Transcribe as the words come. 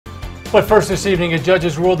But first this evening, a judge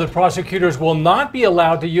has ruled that prosecutors will not be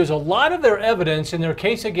allowed to use a lot of their evidence in their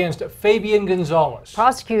case against Fabian Gonzales.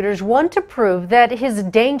 Prosecutors want to prove that his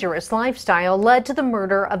dangerous lifestyle led to the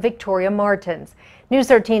murder of Victoria Martins. News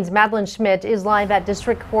 13's Madeline Schmidt is live at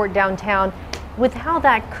District Court downtown with how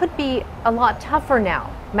that could be a lot tougher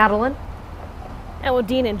now. Madeline? And well,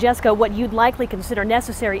 Dean and Jessica, what you'd likely consider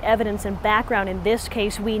necessary evidence and background in this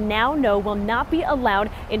case, we now know will not be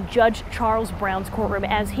allowed in Judge Charles Brown's courtroom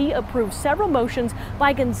as he approved several motions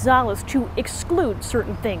by Gonzales to exclude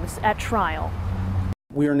certain things at trial.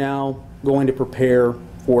 We are now going to prepare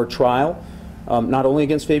for trial, not only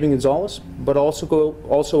against Fabian Gonzales, but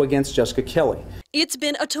also against Jessica Kelly. It's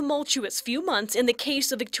been a tumultuous few months in the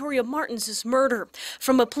case of Victoria Martins' murder.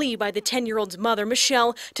 From a plea by the 10-year-old's mother,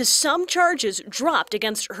 Michelle, to some charges dropped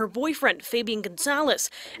against her boyfriend, Fabian Gonzales.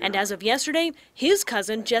 And as of yesterday, his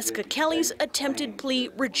cousin, Jessica Kelly's attempted plea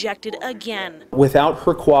rejected again. Without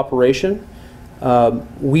her cooperation,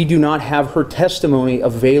 we do not have her testimony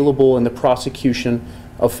available in the prosecution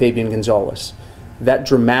of Fabian Gonzales. That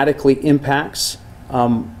dramatically impacts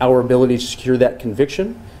our ability to secure that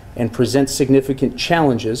conviction and presents significant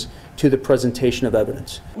challenges to the presentation of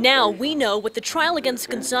evidence. Now we know what the trial against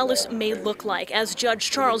Gonzales may look like, as Judge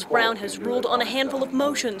Charles Brown has ruled on a handful of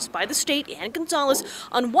motions by the state and Gonzales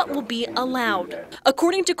on what will be allowed.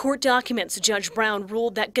 According to court documents, Judge Brown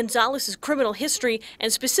ruled that Gonzales' criminal history,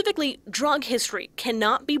 and specifically drug history,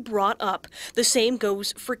 cannot be brought up. The same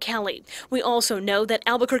goes for Kelly. We also know that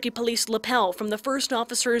Albuquerque Police lapel from the first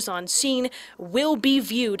officers on scene will be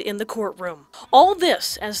viewed in the courtroom. All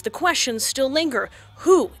this as the questions still linger.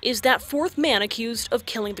 Who is that fourth man accused of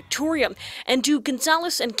killing Victoria? And do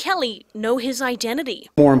Gonzales and Kelly know his identity?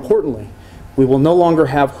 More importantly, we will no longer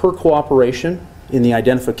have her cooperation in the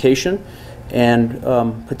identification and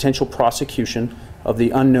potential prosecution of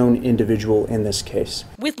the unknown individual in this case.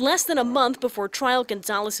 With less than a month before trial,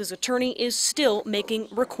 Gonzales' attorney is still making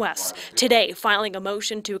requests. Today, filing a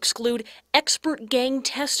motion to exclude expert gang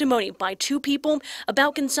testimony by two people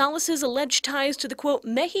about Gonzales' alleged ties to the, quote,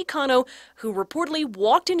 Mexicano who reportedly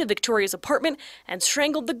walked into Victoria's apartment and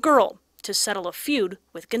strangled the girl to settle a feud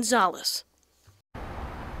with Gonzales.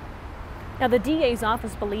 Now, the DA's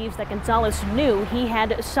office believes that Gonzales knew he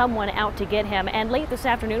had someone out to get him. And late this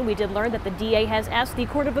afternoon, we did learn that the DA has asked the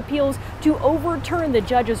Court of Appeals to overturn the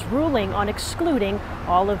judge's ruling on excluding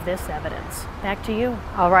all of this evidence. Back to you.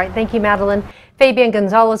 All right. Thank you, Madeline. Fabian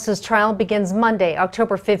Gonzales' trial begins Monday,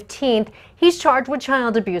 October 15th. He's charged with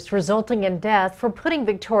child abuse resulting in death for putting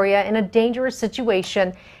Victoria in a dangerous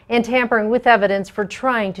situation and tampering with evidence for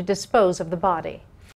trying to dispose of the body.